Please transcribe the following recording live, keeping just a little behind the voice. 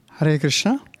Hare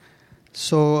Krishna.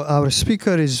 So our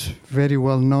speaker is very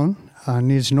well known,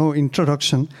 needs no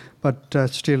introduction, but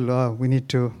still we need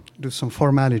to do some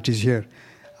formalities here.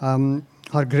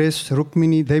 Her Grace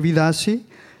Rukmini Devi Dasi,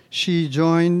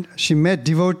 she met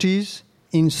devotees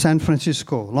in San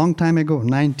Francisco long time ago,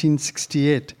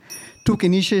 1968. Took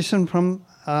initiation from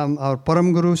our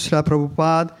Param Guru Srila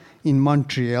Prabhupada in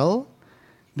Montreal.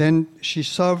 Then she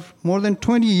served more than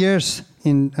 20 years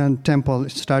in temple,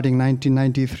 starting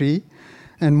 1993,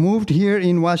 and moved here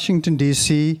in Washington,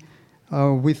 D.C.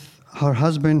 With her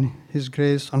husband, His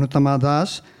Grace Anuttama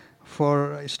Das,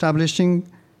 for establishing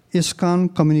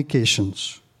ISKCON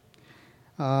Communications.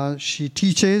 She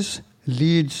teaches,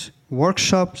 leads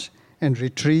workshops and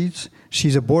retreats.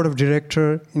 She's a board of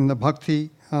director in the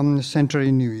Bhakti Center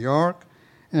in New York,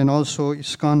 and also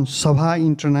ISKCON Sabha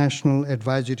International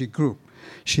Advisory Group.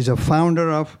 She's a founder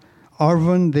of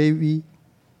Arvan Devi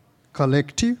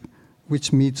Collective,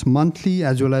 which meets monthly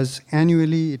as well as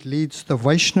annually. It leads the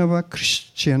Vaishnava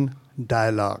Christian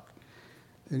Dialogue.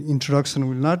 The introduction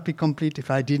will not be complete if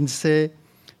I didn't say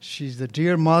she's the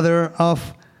dear mother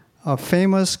of a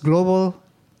famous global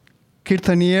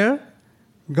kirtanier,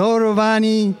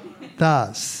 Gauravani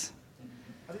Das.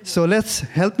 So let's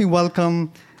help me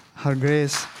welcome Her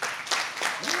Grace.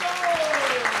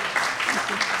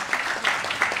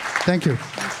 Thank you.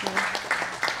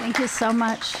 Thank you so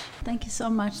much. Thank you so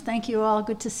much. Thank you all.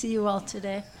 Good to see you all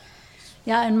today.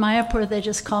 Yeah, in Mayapur they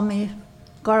just call me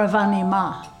Gauravani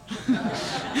Ma.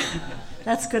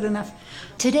 That's good enough.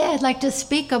 Today I'd like to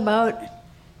speak about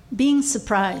being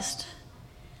surprised.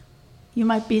 You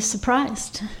might be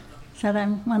surprised that I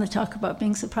want to talk about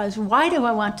being surprised. Why do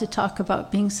I want to talk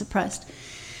about being surprised?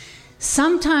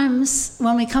 Sometimes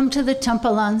when we come to the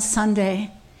temple on Sunday,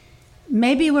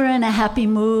 maybe we're in a happy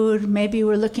mood, maybe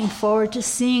we're looking forward to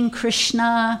seeing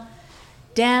Krishna,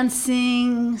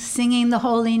 dancing, singing the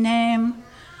holy name,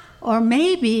 or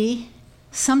maybe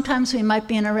sometimes we might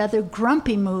be in a rather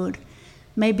grumpy mood.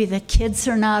 Maybe the kids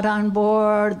are not on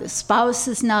board, the spouse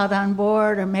is not on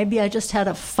board, or maybe I just had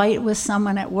a fight with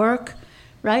someone at work,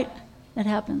 right? That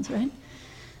happens, right?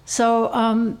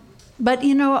 So, but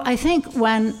you know, I think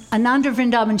when Ananda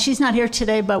Vrindavan, she's not here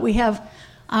today, but we have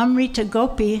Amrita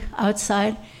Gopi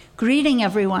outside greeting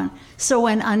everyone. So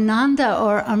when Ananda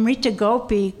or Amrita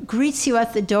Gopi greets you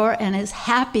at the door and is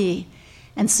happy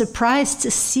and surprised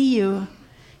to see you,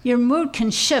 your mood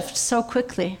can shift so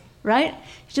quickly, right?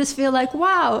 You just feel like,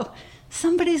 wow,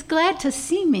 somebody's glad to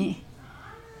see me.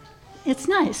 It's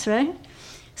nice, right?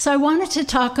 So I wanted to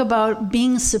talk about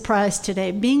being surprised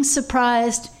today. Being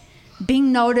surprised,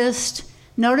 being noticed,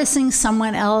 noticing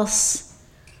someone else,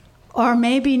 or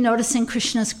maybe noticing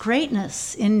Krishna's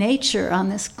greatness in nature on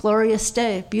this glorious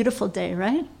day, beautiful day,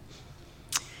 right?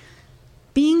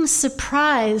 Being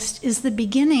surprised is the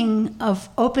beginning of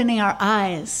opening our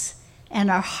eyes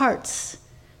and our hearts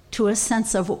to a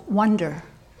sense of wonder.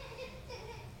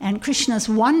 And Krishna's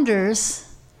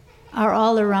wonders are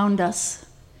all around us.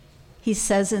 He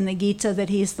says in the Gita that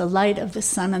he's the light of the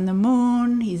sun and the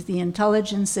moon, he's the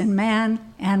intelligence in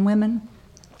man and women.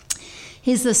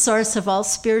 He's the source of all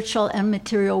spiritual and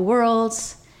material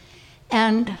worlds.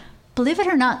 And believe it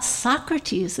or not,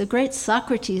 Socrates, the great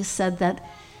Socrates, said that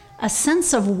a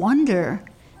sense of wonder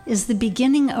is the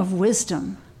beginning of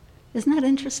wisdom. Isn't that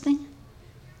interesting?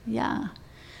 Yeah.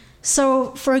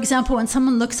 So, for example, when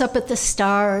someone looks up at the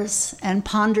stars and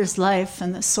ponders life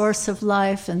and the source of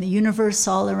life and the universe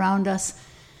all around us,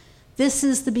 this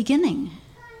is the beginning,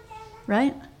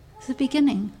 right? It's the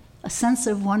beginning, a sense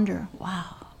of wonder.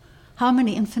 Wow. How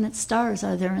many infinite stars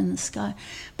are there in the sky?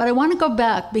 But I want to go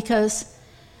back because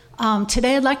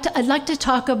today I'd like to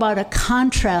talk about a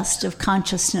contrast of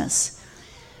consciousness,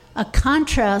 a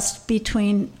contrast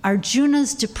between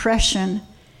Arjuna's depression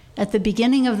at the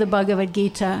beginning of the Bhagavad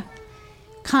Gita,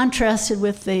 contrasted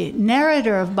with the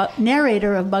narrator of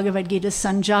Bhagavad Gita,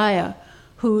 Sanjaya,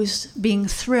 who's being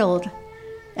thrilled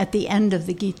at the end of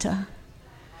the Gita.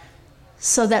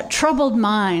 So that troubled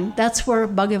mind, that's where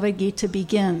Bhagavad Gita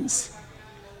begins.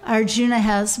 Arjuna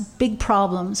has big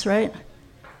problems, right?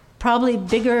 Probably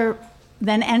bigger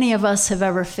than any of us have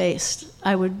ever faced,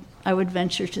 I would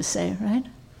venture to say, right?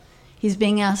 He's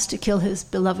being asked to kill his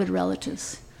beloved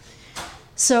relatives.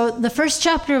 So the first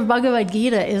chapter of Bhagavad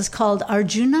Gita is called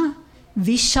Arjuna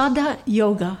Vishada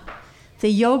Yoga,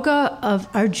 the yoga of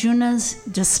Arjuna's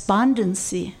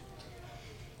despondency.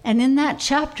 And in that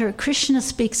chapter, Krishna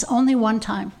speaks only one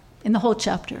time in the whole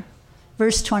chapter,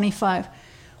 verse 25,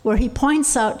 where he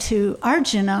points out to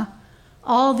Arjuna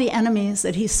all the enemies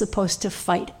that he's supposed to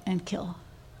fight and kill.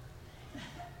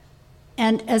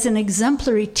 And as an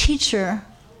exemplary teacher,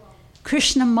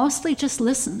 Krishna mostly just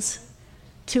listens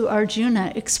to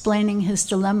Arjuna explaining his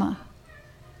dilemma.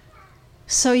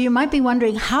 So you might be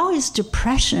wondering, how is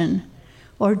depression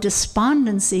or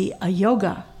despondency a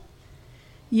yoga?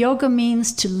 Yoga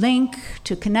means to link,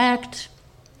 to connect.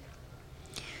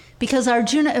 Because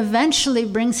Arjuna eventually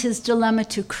brings his dilemma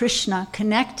to Krishna,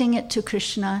 connecting it to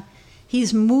Krishna.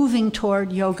 He's moving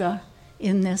toward yoga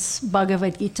in this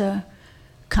Bhagavad Gita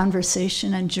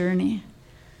conversation and journey.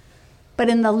 But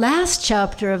in the last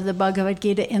chapter of the Bhagavad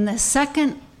Gita, in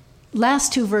the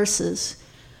last two verses,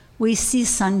 we see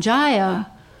Sanjaya,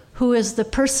 who is the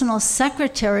personal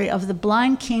secretary of the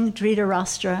blind king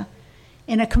Dhritarashtra,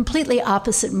 in a completely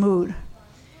opposite mood.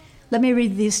 Let me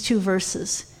read these two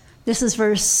verses. This is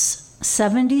verse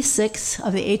 76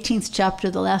 of the 18th chapter,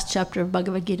 the last chapter of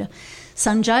Bhagavad Gita.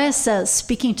 Sanjaya says,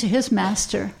 speaking to his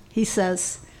master, he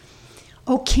says,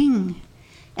 "O king,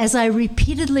 as I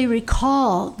repeatedly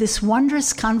recall this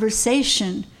wondrous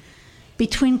conversation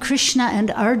between Krishna and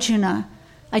Arjuna,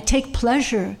 I take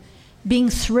pleasure, being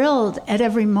thrilled at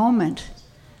every moment."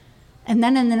 And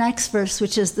then in the next verse,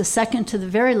 which is the second to the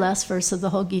very last verse of the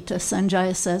whole Gita,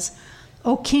 Sanjaya says,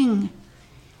 "O king,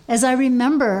 as I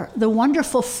remember the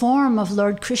wonderful form of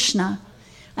Lord Krishna,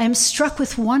 I am struck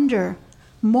with wonder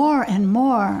more and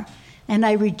more, and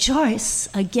I rejoice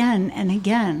again and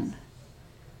again."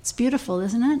 It's beautiful,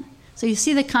 isn't it? So you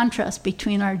see the contrast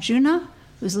between Arjuna,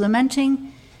 who's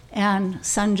lamenting, and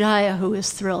Sanjaya, who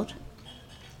is thrilled.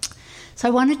 So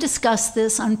I want to discuss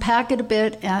this, unpack it a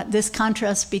bit, this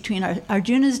contrast between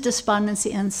Arjuna's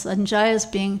despondency and Sanjaya's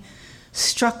being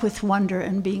struck with wonder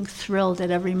and being thrilled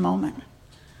at every moment.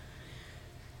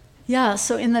 Yeah,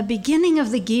 so in the beginning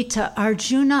of the Gita,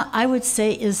 Arjuna, I would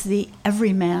say, is the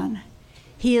everyman.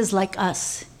 He is like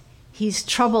us. He's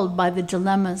troubled by the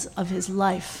dilemmas of his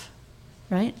life,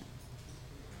 right?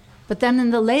 But then in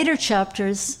the later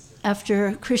chapters,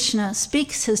 after Krishna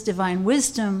speaks his divine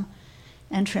wisdom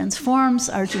and transforms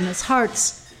Arjuna's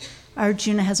hearts,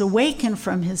 Arjuna has awakened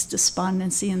from his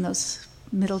despondency in those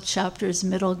middle chapters,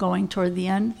 middle going toward the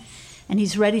end, and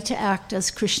he's ready to act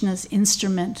as Krishna's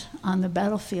instrument on the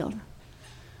battlefield,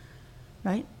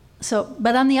 right? So,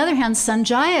 but on the other hand,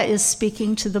 Sanjaya is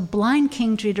speaking to the blind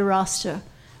king Dhritarashtra,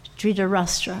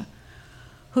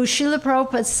 who Srila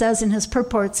Prabhupada says in his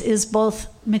purports is both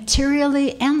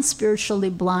materially and spiritually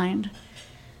blind.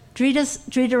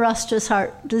 Dhritarashtra's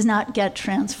heart does not get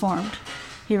transformed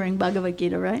hearing Bhagavad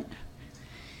Gita, right?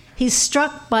 He's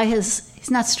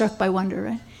not struck by wonder,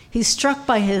 right? He's stuck,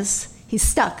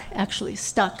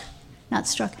 not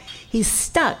struck. He's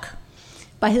stuck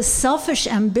by his selfish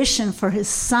ambition for his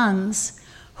sons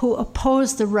who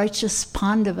oppose the righteous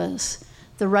Pandavas,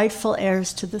 the rightful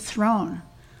heirs to the throne.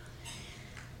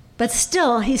 But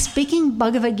still, he's speaking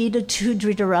Bhagavad Gita to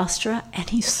Dhritarashtra, and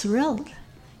he's thrilled.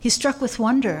 He's struck with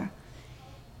wonder.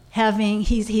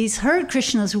 He's heard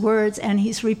Krishna's words, and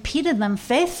he's repeated them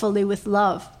faithfully with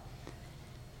love.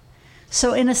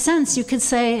 So in one sense, you could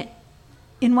say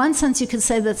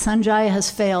that Sanjaya has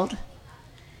failed.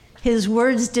 His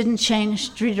words didn't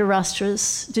change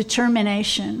Dhritarashtra's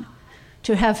determination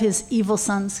to have his evil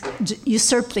sons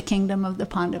usurp the kingdom of the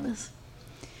Pandavas.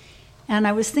 And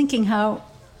I was thinking how,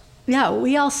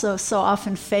 we also so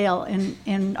often fail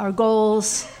in our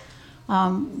goals.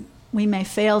 We may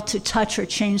fail to touch or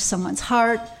change someone's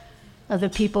heart, of the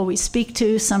people we speak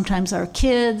to, sometimes our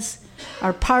kids,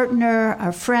 our partner,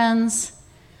 our friends.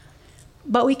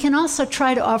 But we can also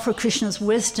try to offer Krishna's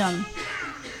wisdom,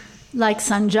 like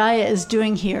Sanjaya is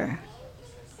doing here,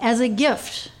 as a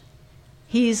gift.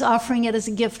 He's offering it as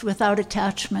a gift without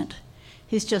attachment.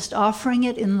 He's just offering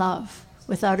it in love,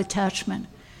 without attachment.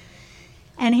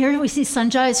 And here we see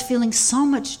Sanjaya is feeling so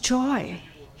much joy.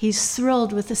 He's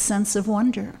thrilled with a sense of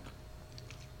wonder.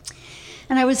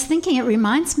 And I was thinking, it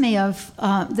reminds me of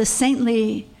the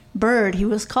saintly bird. He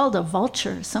was called a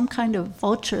vulture, some kind of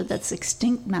vulture that's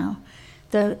extinct now.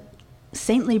 The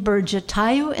saintly bird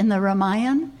Jatayu in the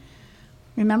Ramayana.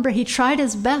 Remember, he tried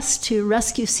his best to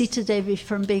rescue Sita Devi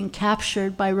from being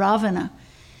captured by Ravana,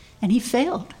 and he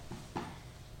failed.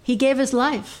 He gave his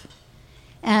life.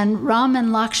 And Ram and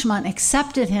Lakshman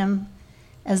accepted him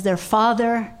as their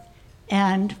father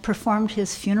and performed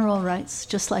his funeral rites,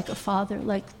 just like a father,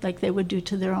 like they would do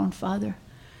to their own father.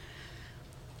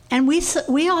 And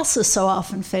we also so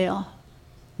often fail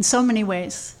in so many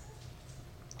ways.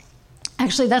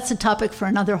 Actually, that's a topic for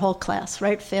another whole class,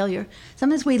 right? Failure.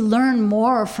 Sometimes we learn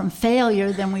more from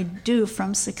failure than we do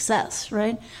from success,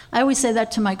 right? I always say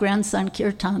that to my grandson,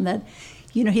 Kirtan, that,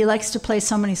 he likes to play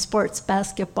so many sports,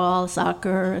 basketball,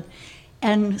 soccer,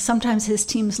 and sometimes his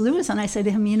teams lose. And I say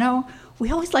to him,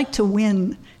 we always like to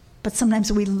win. but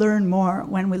sometimes we learn more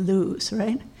when we lose,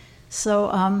 right?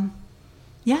 So,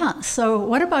 so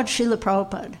what about Srila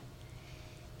Prabhupada?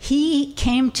 He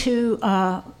came to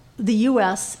the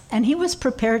U.S. and he was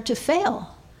prepared to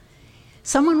fail.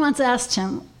 Someone once asked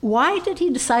him, why did he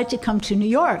decide to come to New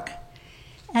York?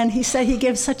 And he said, he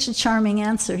gave such a charming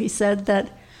answer. He said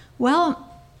that,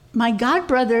 well, my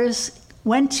godbrothers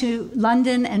went to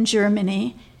London and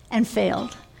Germany and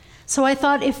failed. So I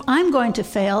thought, if I'm going to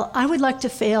fail, I would like to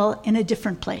fail in a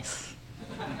different place.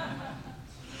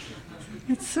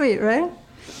 It's sweet, right?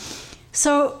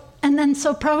 So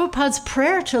Prabhupada's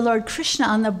prayer to Lord Krishna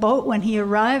on the boat when he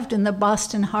arrived in the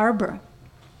Boston harbor,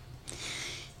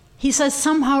 he says,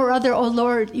 somehow or other, O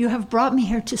Lord, you have brought me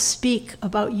here to speak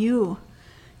about you.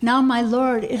 Now, my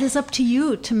Lord, it is up to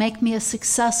you to make me a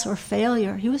success or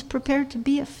failure. He was prepared to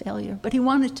be a failure, but he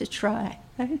wanted to try,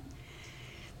 right?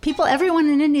 Everyone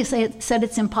in India said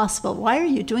it's impossible. Why are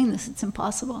you doing this? It's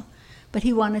impossible. But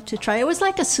he wanted to try. It was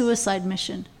like a suicide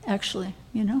mission, actually,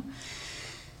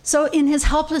 So in his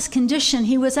helpless condition,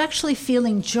 he was actually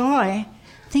feeling joy,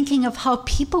 thinking of how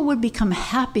people would become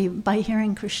happy by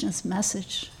hearing Krishna's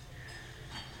message.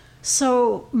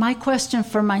 So my question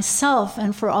for myself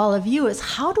and for all of you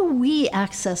is, how do we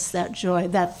access that joy,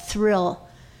 that thrill,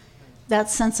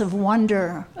 that sense of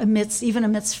wonder even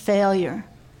amidst failure,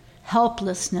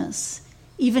 helplessness,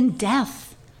 even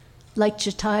death, like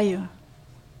Jatayu,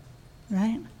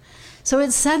 right? So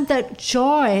it's said that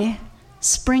joy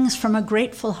springs from a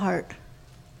grateful heart.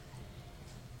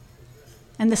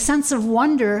 And the sense of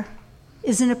wonder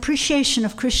is an appreciation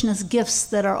of Krishna's gifts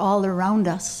that are all around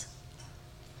us.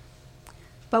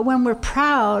 But when we're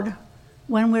proud,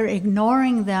 when we're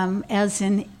ignoring them, as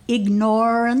in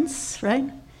ignorance, right?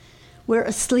 We're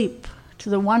asleep to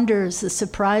the wonders, the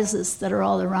surprises that are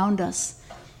all around us.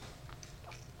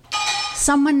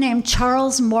 Someone named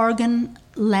Charles Morgan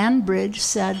Landbridge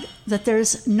said that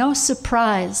there's no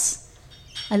surprise.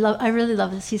 I really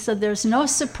love this. He said there's no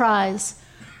surprise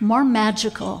more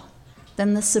magical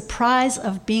than the surprise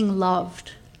of being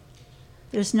loved.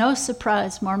 There's no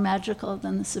surprise more magical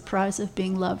than the surprise of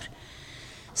being loved.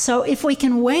 So if we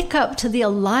can wake up to the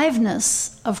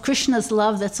aliveness of Krishna's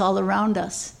love that's all around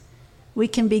us, we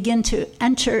can begin to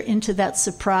enter into that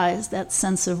surprise, that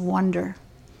sense of wonder.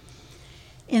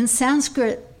 In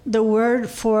Sanskrit, the word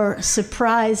for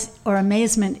surprise or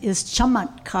amazement is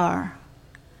chamatkar.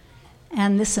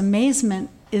 And this amazement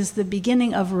is the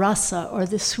beginning of rasa, or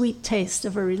the sweet taste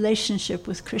of a relationship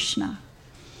with Krishna.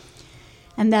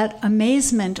 And that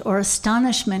amazement or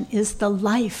astonishment is the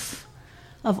life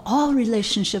of all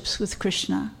relationships with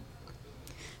Krishna.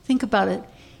 Think about it.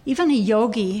 Even a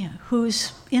yogi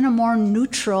who's in a more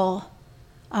neutral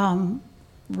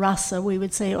rasa, we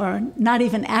would say, or not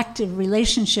even active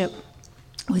relationship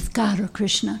with God or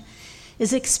Krishna,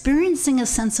 is experiencing a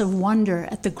sense of wonder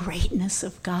at the greatness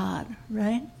of God,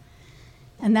 right?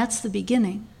 And that's the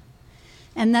beginning.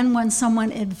 And then when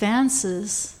someone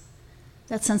advances,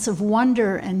 that sense of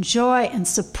wonder and joy and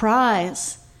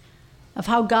surprise of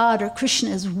how God or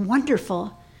Krishna is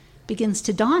wonderful begins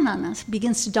to dawn on us,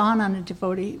 begins to dawn on a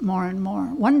devotee more and more.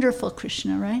 Wonderful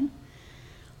Krishna, right?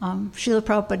 Srila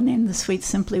Prabhupada named the sweets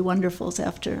simply wonderfuls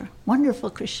after wonderful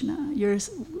Krishna. Your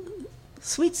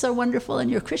sweets are wonderful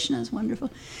and your Krishna is wonderful.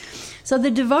 So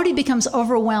the devotee becomes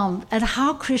overwhelmed at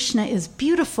how Krishna is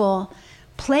beautiful,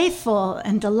 playful,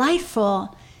 and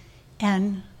delightful,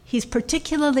 and he's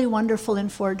particularly wonderful in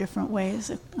 4 different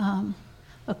ways,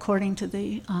 according to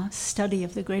the study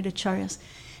of the great acharyas.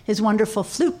 His wonderful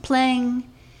flute playing,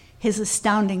 his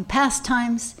astounding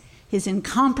pastimes, his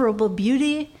incomparable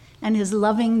beauty, and his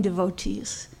loving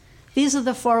devotees. These are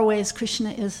the 4 ways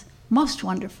Krishna is most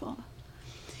wonderful.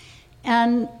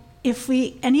 And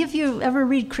any of you ever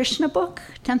read Krishna book,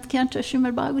 10th canto,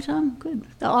 Srimad Bhagavatam? Good.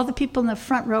 All the people in the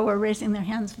front row are raising their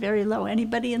hands very low.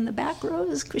 Anybody in the back row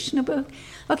is Krishna book?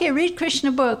 Okay, read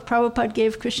Krishna book. Prabhupada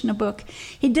gave Krishna book.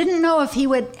 He didn't know if he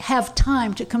would have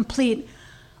time to complete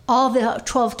all the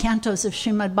 12 cantos of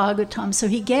Srimad Bhagavatam, so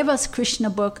he gave us Krishna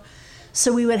book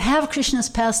so we would have Krishna's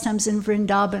pastimes in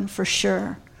Vrindavan for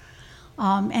sure.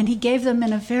 And he gave them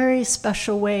in a very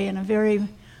special way, in a very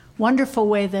wonderful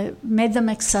way that made them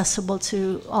accessible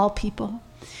to all people.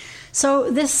 So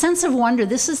this sense of wonder,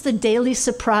 this is the daily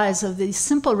surprise of these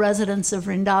simple residents of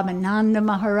Vrindavan. Nanda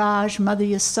Maharaj, Mother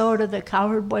Yasoda, the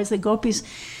cowherd boys, the gopis.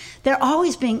 They're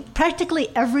always being, practically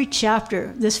every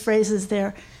chapter, this phrase is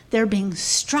there, they're being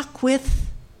struck with,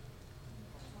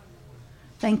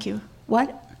 thank you,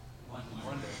 what?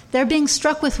 Wonder. They're being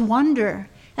struck with wonder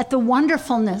at the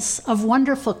wonderfulness of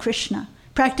wonderful Krishna.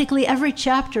 Practically every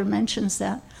chapter mentions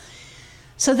that.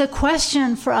 So the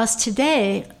question for us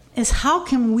today, is how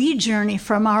can we journey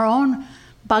from our own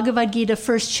Bhagavad Gita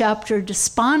first chapter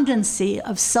despondency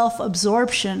of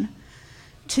self-absorption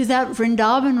to that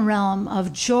Vrindavan realm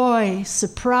of joy,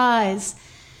 surprise,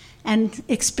 and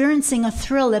experiencing a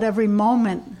thrill at every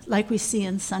moment like we see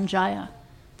in Sanjaya.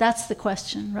 That's the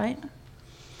question, right?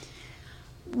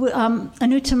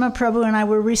 Anuttama Prabhu and I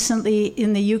were recently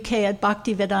in the UK at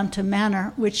Bhaktivedanta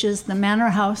Manor, which is the manor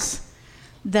house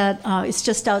that is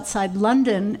just outside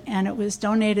London, and it was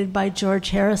donated by George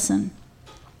Harrison.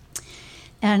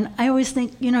 And I always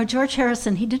think, George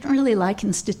Harrison, he didn't really like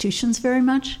institutions very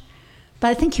much, but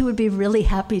I think he would be really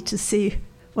happy to see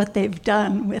what they've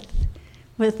done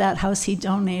with that house he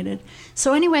donated.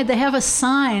 So anyway, they have a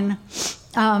sign.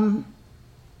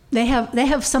 They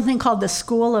have something called the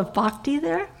School of Bhakti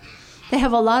there. They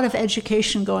have a lot of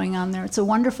education going on there. It's a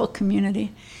wonderful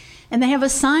community. And they have a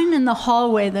sign in the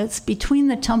hallway that's between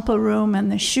the Tumpa room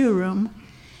and the Shu room.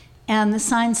 And the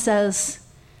sign says,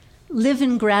 "Live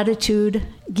in gratitude,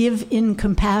 give in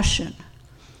compassion."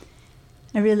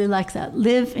 I really like that.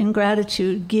 Live in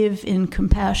gratitude, give in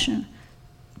compassion.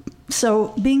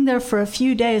 So being there for a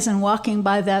few days and walking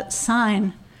by that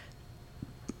sign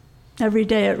every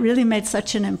day, it really made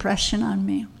such an impression on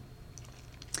me.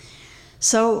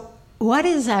 So what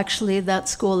is actually that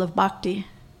school of bhakti?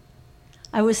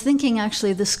 I was thinking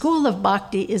actually the school of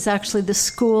bhakti is actually the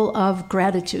school of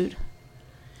gratitude,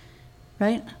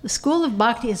 right? The school of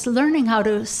bhakti is learning how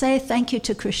to say thank you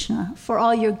to Krishna for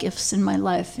all your gifts in my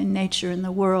life, in nature, in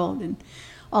the world, and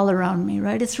all around me,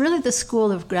 right? It's really the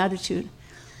school of gratitude.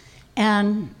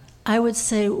 And I would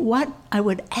say, what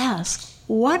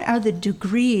are the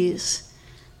degrees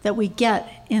that we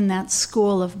get in that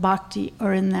school of bhakti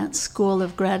or in that school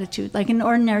of gratitude? Like in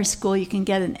ordinary school, you can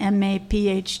get an MA,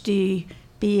 PhD,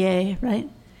 BA, right?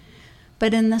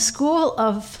 But in the school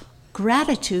of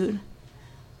gratitude,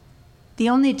 the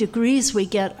only degrees we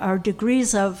get are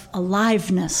degrees of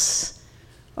aliveness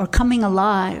or coming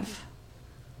alive.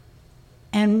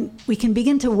 And we can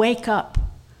begin to wake up,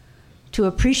 to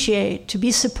appreciate, to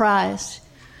be surprised,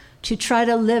 to try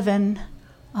to live an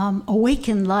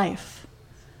awakened life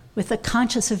with a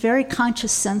very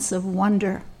conscious sense of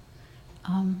wonder.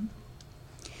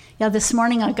 This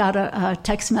morning I got a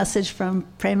text message from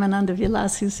Premananda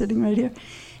Vilas, who's sitting right here,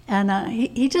 and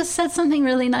he just said something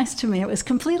really nice to me. It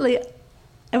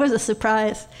was a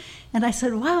surprise. And I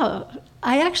said, wow,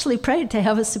 I actually prayed to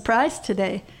have a surprise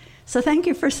today. So thank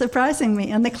you for surprising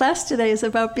me. And the class today is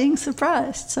about being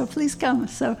surprised, so please come.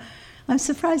 So I'm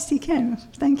surprised he came.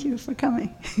 Thank you for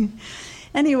coming.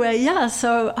 Anyway,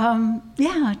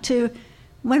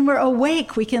 when we're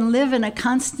awake, we can live in a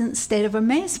constant state of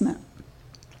amazement.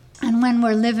 And when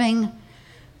we're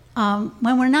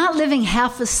not living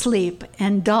half asleep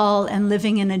and dull and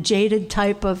living in a jaded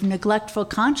type of neglectful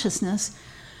consciousness,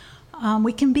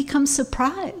 we can become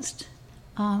surprised.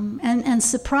 And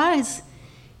surprise,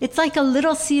 it's like a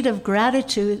little seed of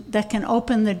gratitude that can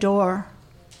open the door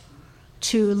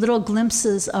to little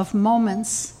glimpses of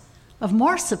moments of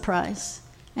more surprise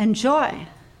and joy,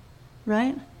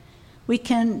 right? We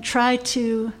can try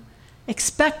to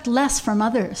expect less from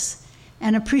others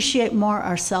and appreciate more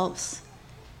ourselves.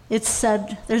 It's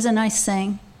said, there's a nice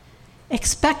saying,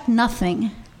 expect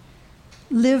nothing,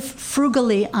 live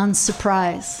frugally on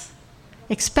surprise.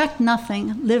 Expect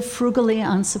nothing, live frugally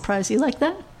on surprise. You like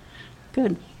that?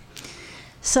 Good.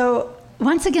 So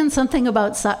once again, something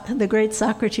about the great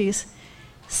Socrates.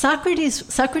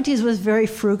 Socrates was very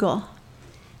frugal,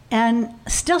 and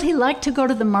still he liked to go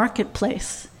to the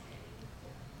marketplace.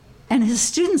 And his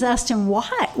students asked him,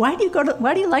 why? Why do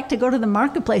you like to go to the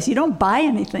marketplace? You don't buy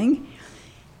anything.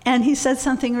 And he said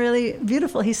something really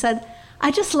beautiful. He said,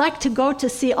 I just like to go to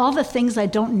see all the things I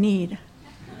don't need.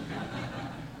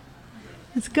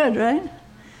 It's good, right?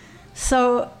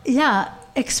 So,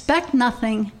 expect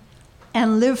nothing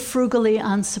and live frugally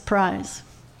on surprise.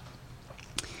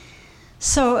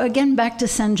 So again, back to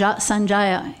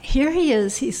Sanjaya. Here he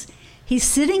is. He's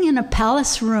sitting in a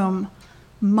palace room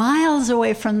miles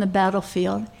away from the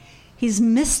battlefield. He's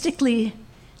mystically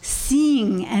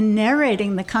seeing and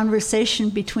narrating the conversation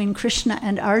between Krishna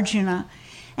and Arjuna.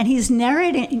 And he's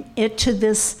narrating it to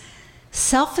this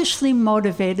selfishly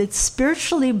motivated,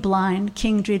 spiritually blind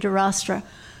King Dhritarashtra,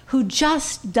 who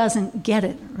just doesn't get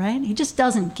it, right? He just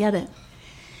doesn't get it.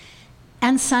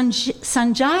 And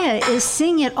Sanjaya is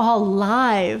seeing it all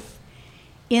live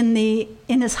in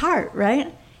his heart,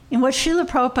 right? In what Srila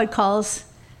Prabhupada calls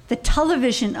the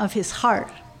television of his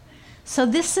heart. So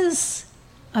this is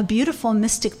a beautiful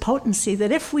mystic potency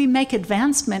that if we make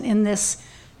advancement in this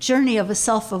journey of a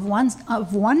self of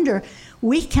wonder,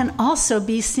 we can also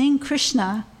be seeing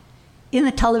Krishna in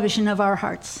the television of our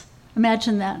hearts.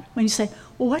 Imagine that. When you say,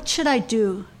 well, what should I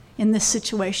do in this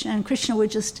situation? And Krishna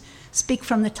would just speak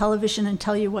from the television and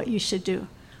tell you what you should do.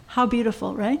 How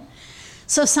beautiful, right?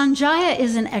 So Sanjaya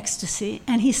is in ecstasy,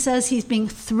 and he says he's being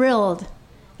thrilled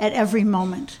at every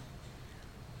moment.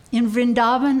 In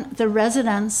Vrindavan, the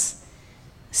residents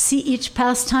see each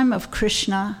pastime of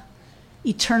Krishna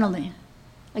eternally,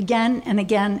 again and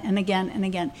again and again and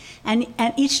again. And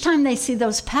each time they see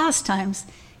those pastimes,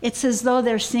 it's as though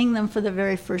they're seeing them for the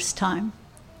very first time.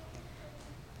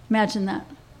 Imagine that.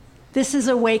 This is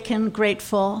awakened,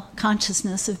 grateful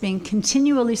consciousness of being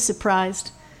continually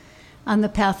surprised on the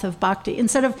path of bhakti.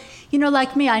 Instead of,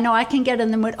 like me, I know I can get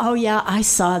in the mood, oh yeah, I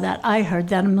saw that, I heard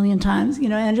that a million times,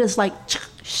 and just like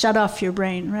shut off your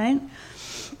brain, right?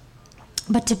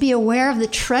 But to be aware of the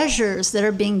treasures that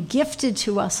are being gifted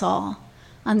to us all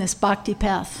on this bhakti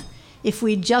path, if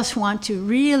we just want to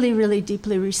really, really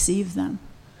deeply receive them.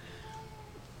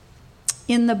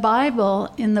 In the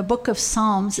Bible, in the book of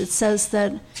Psalms, it says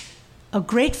that a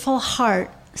grateful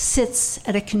heart sits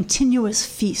at a continuous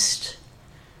feast.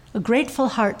 A grateful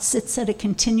heart sits at a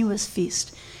continuous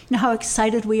feast. You know how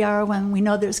excited we are when we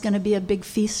know there's going to be a big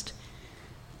feast?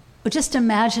 But just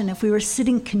imagine if we were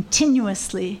sitting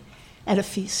continuously at a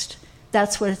feast.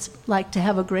 That's what it's like to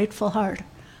have a grateful heart.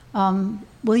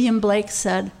 William Blake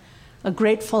said, a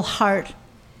grateful heart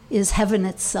is heaven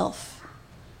itself.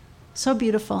 So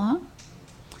beautiful, huh?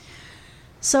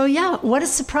 So yeah, what a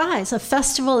surprise, a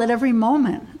festival at every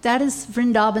moment. That is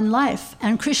Vrindavan life.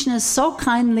 And Krishna is so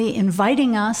kindly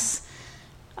inviting us,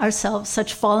 ourselves,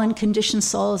 such fallen conditioned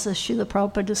souls as Srila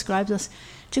Prabhupada describes us,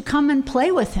 to come and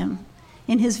play with him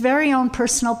in his very own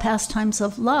personal pastimes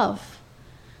of love,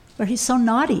 where he's so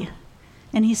naughty,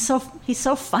 and he's so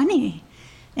funny,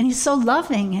 and he's so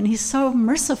loving, and he's so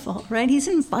merciful, right? He's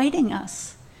inviting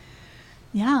us.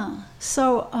 Yeah,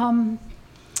 so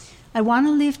I want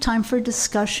to leave time for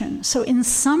discussion. So in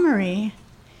summary,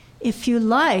 if we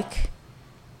like,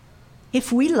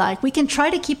 we can try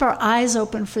to keep our eyes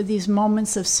open for these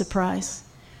moments of surprise,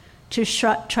 to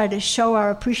try to show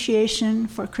our appreciation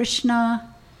for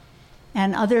Krishna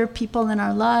and other people in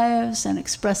our lives and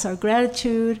express our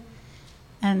gratitude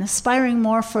and aspiring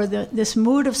more for this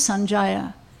mood of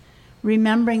Sanjaya,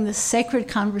 remembering the sacred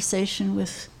conversation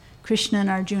with Krishna and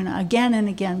Arjuna again and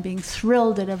again, being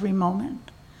thrilled at every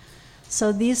moment.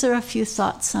 So these are a few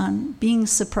thoughts on being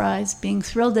surprised, being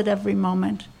thrilled at every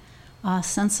moment,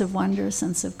 sense of wonder,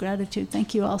 sense of gratitude.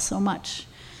 Thank you all so much.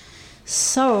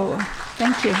 So,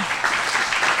 thank you.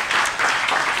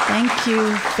 Thank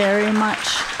you very much.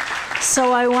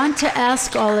 So I want to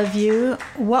ask all of you,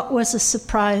 what was a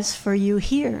surprise for you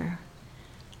here?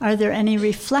 Are there any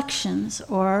reflections,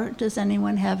 or does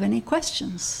anyone have any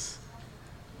questions?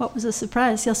 What was a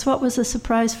surprise? Yes, what was a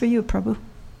surprise for you, Prabhu?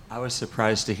 I was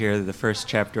surprised to hear that the first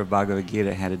chapter of Bhagavad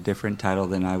Gita had a different title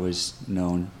than I was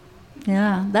known.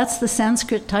 Yeah, that's the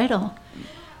Sanskrit title.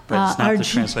 But it's not the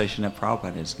translation that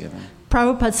Prabhupada has given.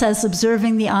 Prabhupada says,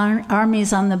 observing the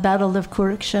armies on the battle of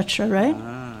Kurukshetra, right?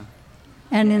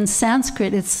 And in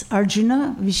Sanskrit, it's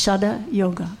Arjuna Vishada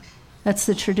Yoga. That's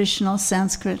the traditional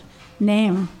Sanskrit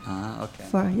name.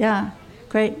 Okay. Yeah,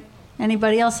 great.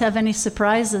 Anybody else have any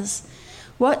surprises?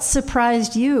 What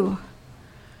surprised you?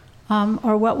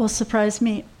 Or what will surprise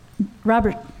me?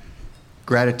 Robert.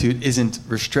 Gratitude isn't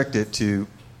restricted to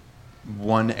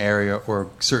one area or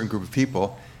a certain group of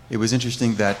people. It was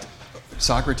interesting that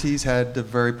Socrates had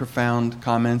very profound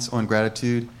comments on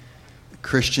gratitude.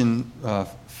 Christian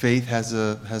faith has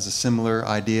a similar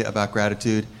idea about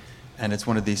gratitude, and it's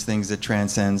one of these things that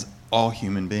transcends all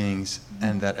human beings,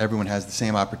 and that everyone has the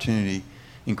same opportunity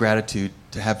in gratitude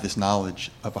to have this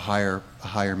knowledge of a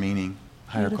higher meaning,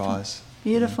 higher Beautiful. Cause.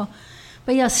 Beautiful.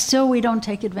 But yeah, still we don't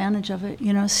take advantage of it.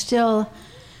 Still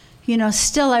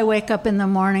I wake up in the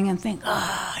morning and think,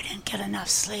 I didn't get enough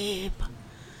sleep.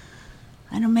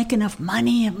 I don't make enough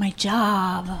money at my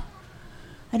job.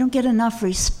 I don't get enough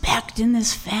respect in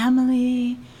this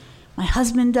family. My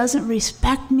husband doesn't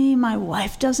respect me. My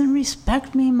wife doesn't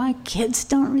respect me. My kids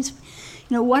don't respect.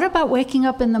 What about waking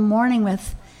up in the morning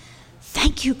with,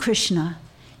 thank you, Krishna.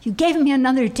 You gave me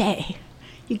another day.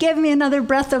 You gave me another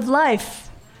breath of life,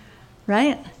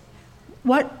 right?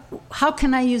 How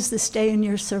can I use this day in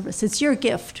your service? It's your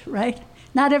gift, right?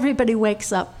 Not everybody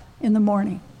wakes up in the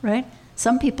morning, right?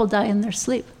 Some people die in their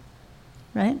sleep,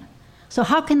 right? So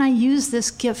how can I use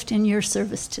this gift in your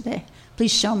service today?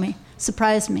 Please show me,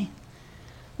 surprise me.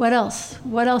 What else?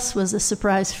 What else was a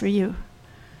surprise for you?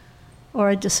 Or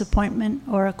a disappointment,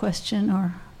 or a question,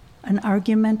 or an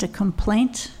argument, a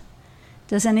complaint?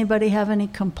 Does anybody have any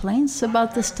complaints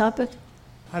about this topic?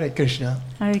 Hare Krishna.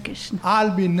 Hare Krishna.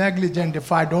 I'll be negligent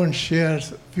if I don't share a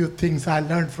few things I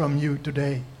learned from you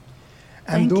today.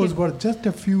 And Thank those you. were just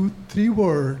a few 3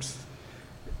 words.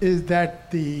 Is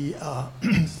that the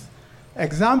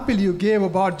example you gave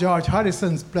about George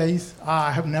Harrison's place?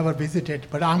 I have never visited,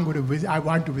 but I'm going to visit. I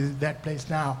want to visit that place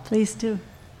now. Please do.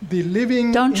 The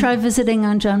living. Don't try visiting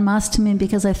on Janmashtami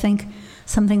because I think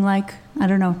something like,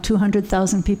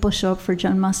 200,000 people show up for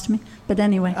Janmashtami. But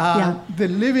anyway, yeah. The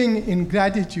living in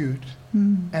gratitude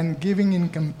and giving in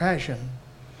compassion.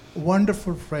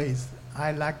 Wonderful phrase.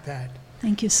 I like that.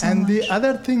 Thank you so And much. the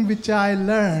other thing which I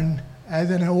learned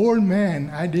as an old man,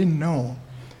 I didn't know.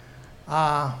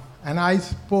 And I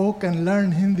spoke and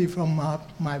learned Hindi from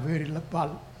my very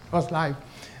first life,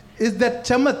 is that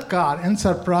chamatkar and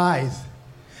surprise.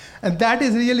 And that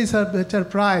is really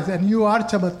surprise, and you are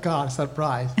chamatkar,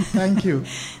 surprise. Thank you.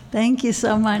 Thank you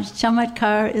so much.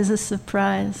 Chamatkar is a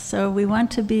surprise. So we want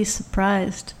to be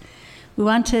surprised. We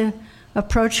want to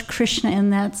approach Krishna in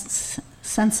that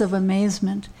sense of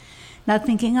amazement. Not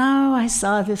thinking, oh, I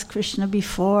saw this Krishna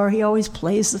before. He always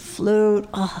plays the flute.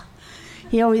 Oh,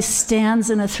 he always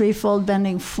stands in a threefold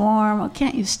bending form. Oh,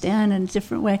 can't you stand in a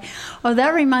different way? Oh,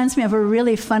 that reminds me of a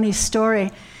really funny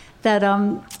story that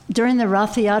during the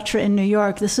Rath Yatra in New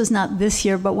York, this was not this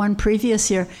year, but one previous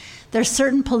year, there are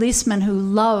certain policemen who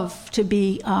love to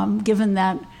be given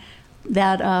that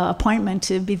appointment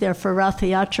to be there for Rath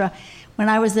Yatra. When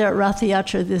I was there at Rath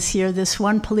Yatra this year, this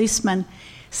one policeman,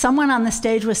 someone on the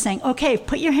stage was saying, okay,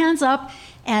 put your hands up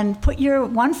and put your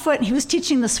one foot, and he was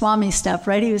teaching the Swami step,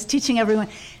 right? He was teaching everyone.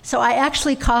 So I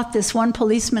actually caught this one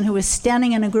policeman who was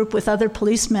standing in a group with other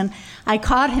policemen. I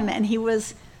caught him, and he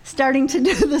was starting to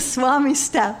do the Swami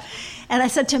step. And I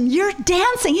said to him, you're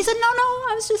dancing. He said, no,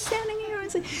 I was just standing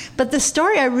here. But the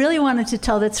story I really wanted to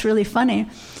tell that's really funny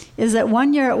is that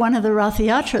one year at one of the Rath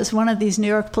Yatras, one of these New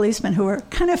York policemen who were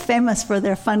kind of famous for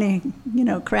their funny,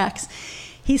 cracks,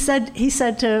 he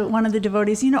said to one of the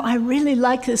devotees, I really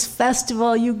like this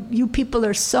festival. You people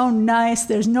are so nice.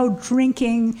 There's no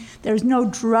drinking. There's no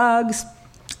drugs.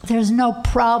 There's no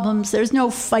problems. There's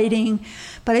no fighting.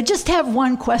 But I just have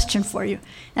one question for you.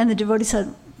 And the devotee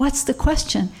said, what's the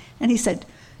question? And he said,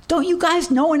 don't you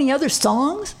guys know any other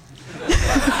songs?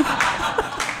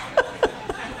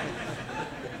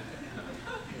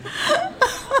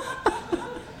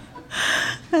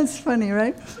 That's funny,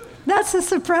 right? That's a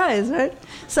surprise, right?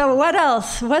 So what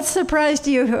else? What surprised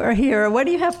you here? What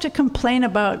do you have to complain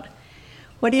about?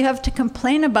 What do you have to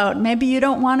complain about? Maybe you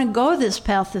don't want to go this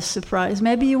path of surprise.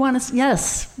 Maybe you want to,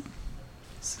 yes.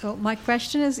 So my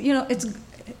question is,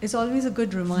 it's always a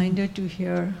good reminder to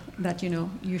hear that,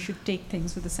 you should take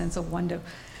things with a sense of wonder.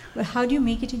 But how do you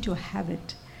make it into a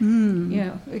habit?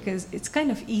 Because it's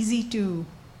kind of easy to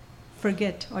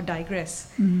forget or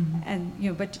digress, and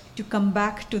but to come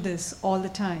back to this all the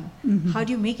time. How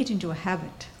do you make it into a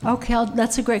habit? Okay,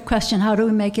 that's a great question. How do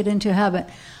we make it into a habit?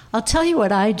 I'll tell you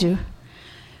what I do.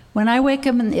 When I wake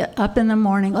up in the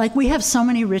morning, like we have so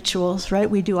many rituals, right?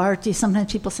 We do arti. Sometimes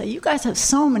people say, you guys have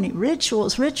so many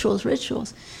rituals.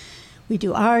 We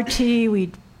do arti,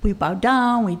 we bow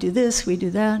down, we do this, we do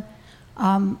that.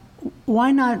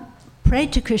 Why not pray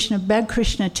to Krishna, beg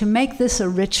Krishna to make this a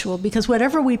ritual? Because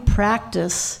whatever we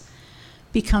practice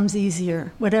becomes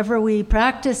easier. Whatever we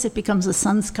practice, it becomes a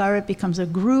sanskar, it becomes a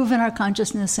groove in our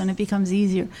consciousness, and it becomes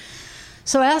easier.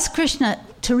 So ask Krishna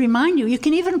to remind you. You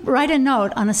can even write a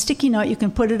note on a sticky note. You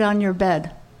can put it on your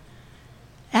bed.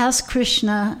 Ask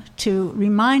Krishna to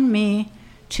remind me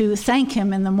to thank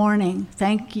him in the morning.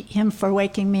 Thank him for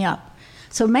waking me up.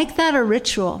 So make that a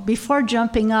ritual before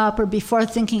jumping up or before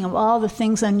thinking of all the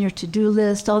things on your to-do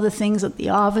list, all the things at the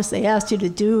office they asked you to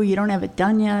do, you don't have it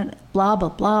done yet, blah, blah,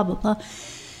 blah, blah, blah.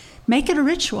 Make it a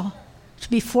ritual.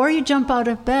 Before you jump out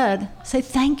of bed, say,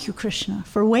 thank you, Krishna,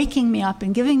 for waking me up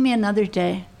and giving me another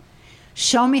day.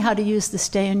 Show me how to use this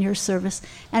day in your service.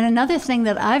 And another thing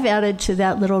that I've added to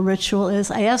that little ritual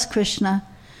is I ask Krishna,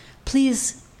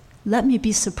 please let me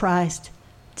be surprised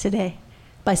today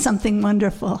by something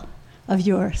wonderful of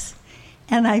yours.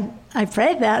 And I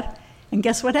prayed that, and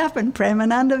guess what happened?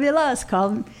 Premananda Vilas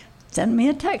called, sent me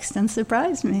a text and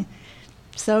surprised me.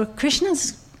 So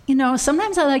Krishna's,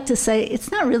 sometimes I like to say,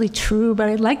 it's not really true, but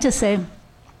I'd like to say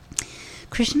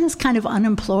Krishna is kind of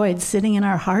unemployed sitting in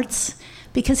our hearts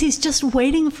because he's just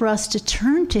waiting for us to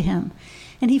turn to him.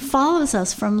 And he follows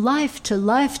us from life to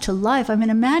life to life. I mean,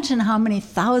 imagine how many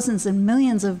thousands and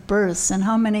millions of births and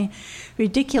how many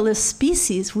ridiculous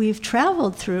species we've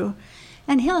traveled through.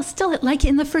 And he'll still, like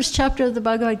in the first chapter of the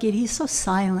Bhagavad Gita, he's so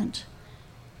silent.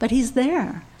 But he's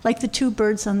there, like the two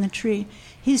birds on the tree.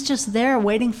 He's just there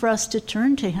waiting for us to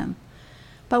turn to him.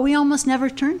 But we almost never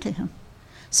turn to him.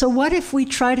 So what if we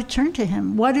try to turn to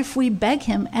him? What if we beg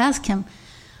him, ask him,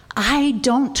 I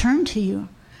don't turn to you.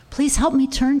 Please help me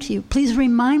turn to you. Please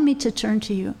remind me to turn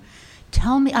to you.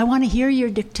 Tell me, I want to hear your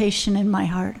dictation in my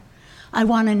heart. I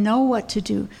want to know what to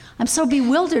do. I'm so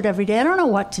bewildered every day. I don't know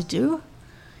what to do.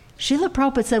 Srila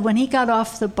Prabhupada said when he got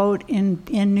off the boat in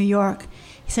New York,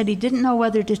 he said he didn't know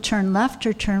whether to turn left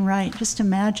or turn right. Just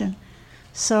imagine.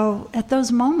 So at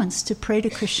those moments to pray to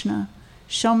Krishna,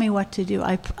 show me what to do.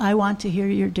 I want to hear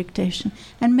your dictation.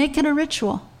 And make it a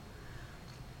ritual.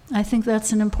 I think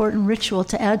that's an important ritual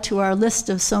to add to our list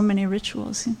of so many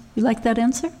rituals. You like that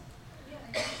answer?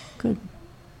 Good.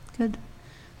 Good.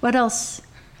 What else?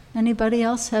 Anybody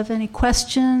else have any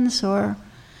questions or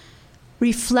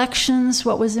reflections?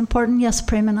 What was important? Yes,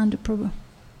 Premananda Prabhu.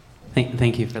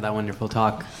 Thank you for that wonderful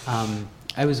talk.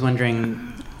 I was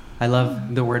wondering, I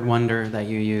love the word wonder that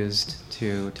you used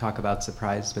to talk about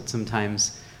surprise, but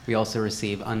sometimes we also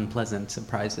receive unpleasant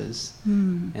surprises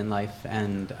in life,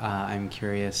 and I'm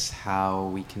curious how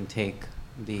we can take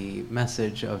the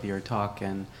message of your talk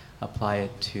and apply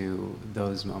it to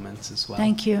those moments as well.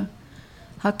 Thank you.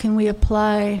 How can we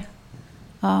apply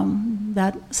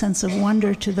that sense of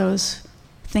wonder to those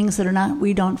things that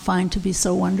we don't find to be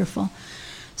so wonderful?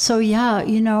 So yeah,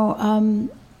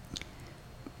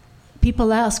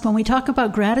 people ask, when we talk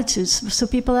about gratitude, so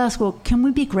people ask, well, can we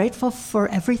be grateful for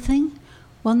everything?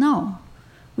 Well, no.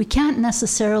 We can't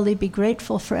necessarily be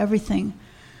grateful for everything.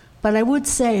 But I would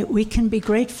say we can be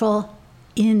grateful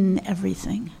in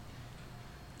everything.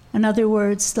 In other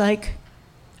words, like,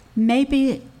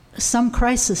 maybe some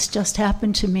crisis just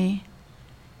happened to me,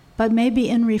 but maybe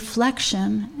in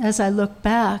reflection, as I look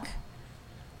back,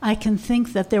 I can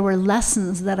think that there were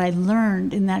lessons that I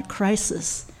learned in that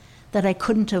crisis that I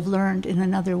couldn't have learned in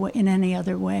any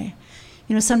other way.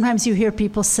 Sometimes you hear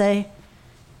people say,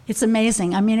 it's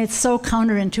amazing. I mean, it's so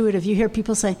counterintuitive. You hear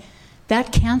people say,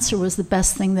 that cancer was the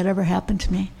best thing that ever happened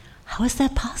to me. How is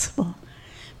that possible?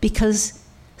 Because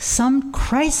some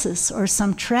crisis or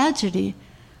some tragedy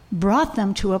brought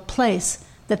them to a place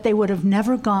that they would have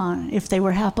never gone if they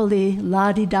were happily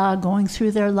la-di-da going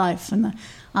through their life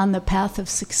on the path of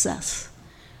success,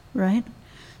 right?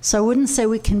 So I wouldn't say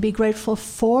we can be grateful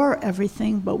for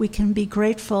everything, but we can be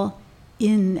grateful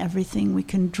in everything. We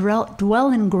can dwell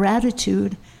in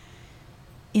gratitude,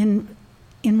 in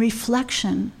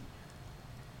reflection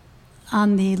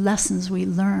on the lessons we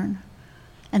learn.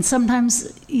 And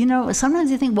sometimes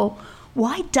you think, well,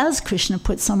 why does Krishna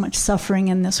put so much suffering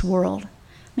in this world? I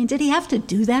mean, did he have to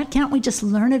do that? Can't we just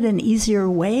learn it an easier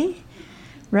way,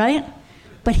 right?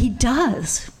 But he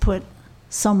does put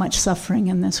so much suffering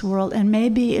in this world, and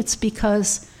maybe it's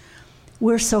because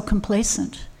we're so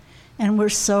complacent, and we're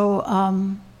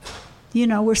so,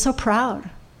 we're so proud,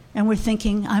 and we're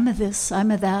thinking, I'm a this,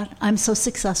 I'm a that, I'm so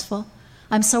successful,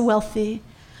 I'm so wealthy.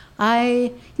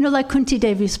 Like Kunti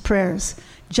Devi's prayers,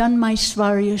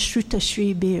 Janmaishvarya Shruta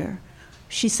Shri Bir.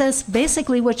 She says,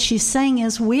 basically what she's saying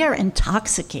is we are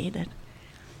intoxicated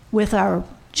with our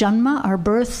janma, our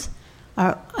birth,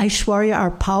 our Aishwarya,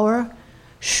 our power,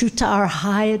 Shruta, our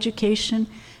high education.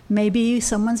 Maybe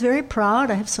someone's very proud.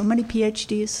 I have so many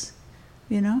PhDs,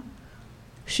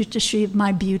 Shruta Shri,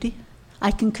 my beauty.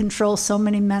 I can control so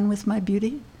many men with my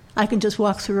beauty. I can just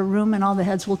walk through a room and all the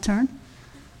heads will turn.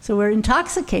 So we're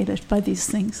intoxicated by these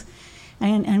things.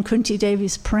 And Kunti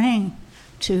Devi's praying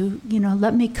to,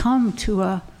 let me come to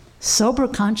a sober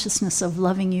consciousness of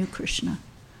loving you, Krishna.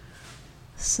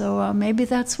 So maybe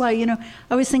that's why, I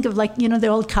always think of the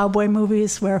old cowboy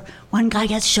movies where one guy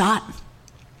gets shot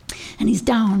and he's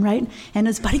down, right? And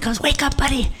his buddy goes, wake up,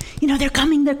 buddy. They're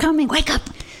coming, wake up.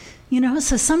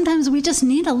 So sometimes we just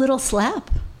need a little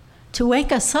slap to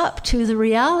wake us up to the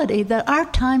reality that our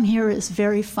time here is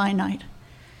very finite.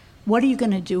 What are you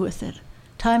going to do with it?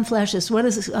 Time flashes. What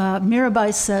is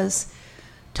Mirabai says?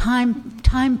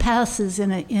 Time passes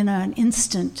in an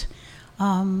instant.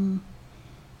 Time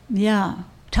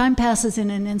passes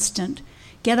in an instant.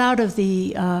 Get out of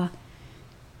the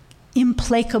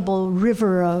implacable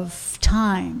river of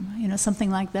time. Something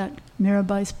like that.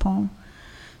 Mirabai's poem.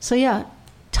 So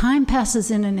time passes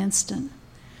in an instant.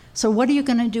 So what are you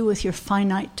going to do with your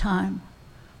finite time?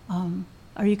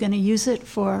 Are you going to use it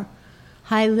for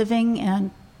high living and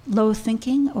low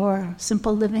thinking, or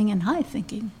simple living and high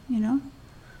thinking,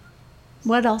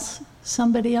 What else?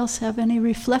 Somebody else have any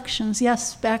reflections?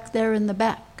 Yes, back there in the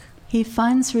back. He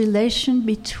finds relation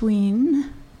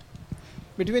between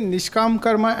Nishkam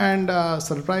karma and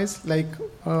surprise, like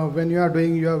when you are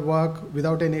doing your work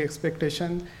without any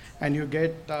expectation and you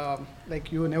get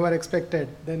you never expected,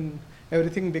 then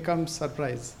everything becomes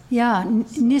surprise. Yeah,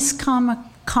 Niskama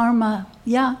karma,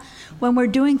 yeah, when we're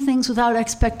doing things without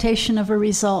expectation of a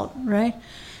result, right?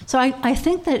 So I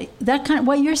think that kind of,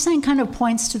 what you're saying kind of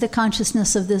points to the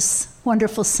consciousness of this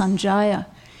wonderful Sanjaya.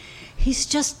 He's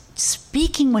just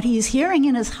speaking what he's hearing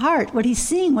in his heart, what he's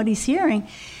seeing, what he's hearing,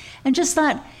 and just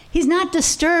that he's not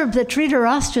disturbed that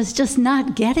Dhritarashtra's just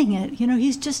not getting it.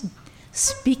 He's just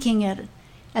speaking it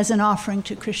as an offering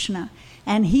to Krishna.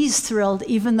 And he's thrilled,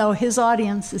 even though his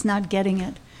audience is not getting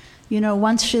it.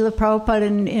 Once Srila Prabhupada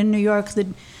in New York,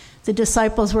 the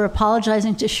disciples were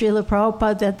apologizing to Srila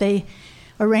Prabhupada that they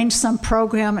arranged some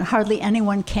program and hardly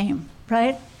anyone came,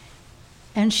 right?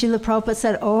 And Srila Prabhupada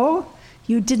said, "Oh,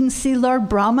 you didn't see Lord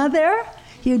Brahma there?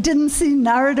 You didn't see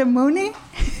Narada Muni?"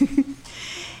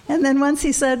 And then once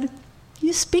he said,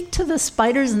 "You speak to the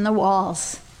spiders in the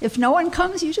walls. If no one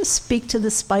comes, you just speak to the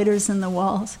spiders in the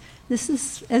walls." This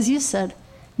is, as you said,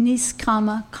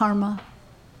 niskama karma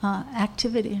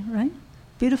activity, right?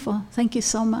 Beautiful. Thank you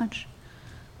so much.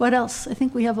 What else? I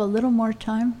think we have a little more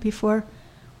time before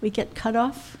we get cut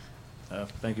off.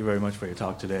 Thank you very much for your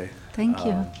talk today. Thank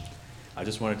you. I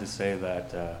just wanted to say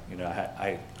that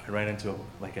I ran into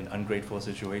an ungrateful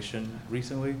situation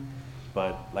recently,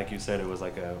 but like you said, it was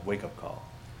like a wake-up call,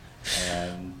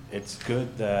 and it's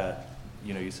good that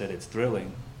you said it's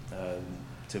thrilling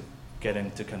to get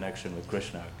into connection with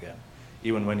Krishna again,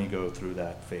 even when you go through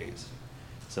that phase.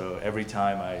 So every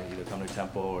time I either come to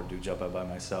temple or do japa by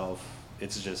myself,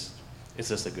 it's just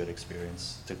a good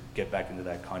experience to get back into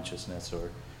that consciousness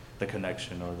or the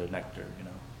connection or the nectar,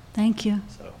 Thank you.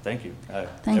 So thank you.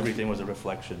 Everything was a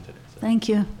reflection today. So. Thank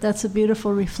you. That's a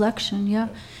beautiful reflection, yeah.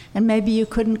 And maybe you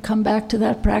couldn't come back to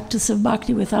that practice of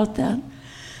bhakti without that.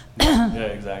 Yeah,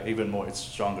 exactly. Even more, it's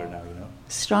stronger now,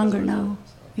 Stronger now.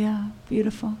 So. Yeah,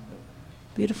 beautiful. Yeah.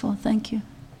 Beautiful. Thank you.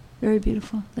 Very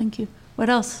beautiful. Thank you. What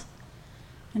else?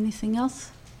 Anything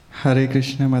else? Hare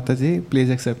Krishna Mataji, please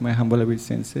accept my humble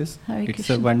obeisances. Hare it's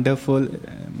Krishna. a wonderful,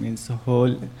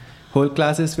 whole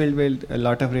class is filled with a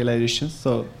lot of realizations.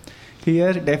 So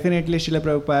here definitely Srila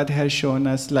Prabhupada has shown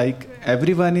us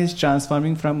everyone is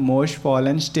transforming from most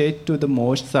fallen state to the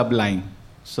most sublime.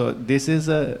 So this is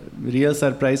a real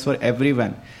surprise for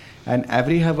everyone. And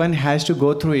everyone has to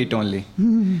go through it only.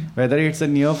 Whether it's a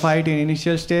neophyte in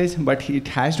initial stage, but it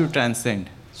has to transcend.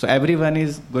 So everyone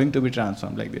is going to be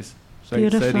transformed like this. So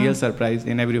Beautiful. It's a real surprise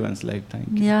in everyone's life. Thank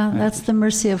you. Yeah, that's the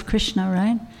mercy of Krishna,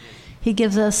 right? He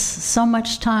gives us so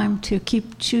much time to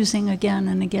keep choosing again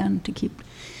and again to keep.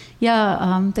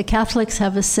 Yeah, the Catholics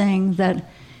have a saying that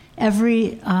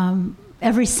every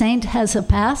saint has a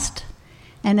past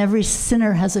and every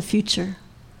sinner has a future.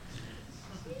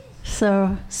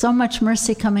 So much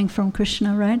mercy coming from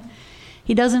Krishna, right?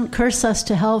 He doesn't curse us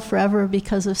to hell forever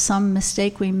because of some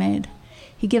mistake we made.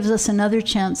 He gives us another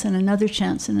chance and another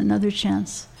chance and another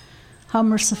chance. How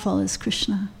merciful is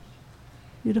Krishna?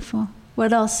 Beautiful.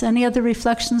 What else? Any other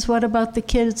reflections? What about the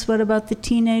kids? What about the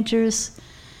teenagers?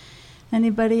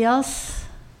 Anybody else?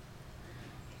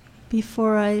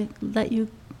 Before I let you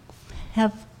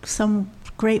have some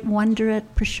great wonder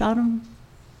at Prasadam?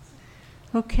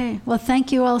 Okay. Well,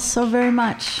 thank you all so very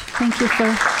much. Thank you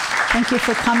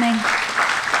for coming.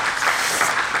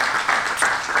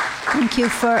 Thank you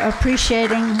for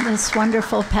appreciating this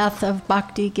wonderful path of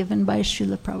bhakti given by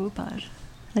Srila Prabhupada.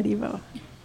 Haribo.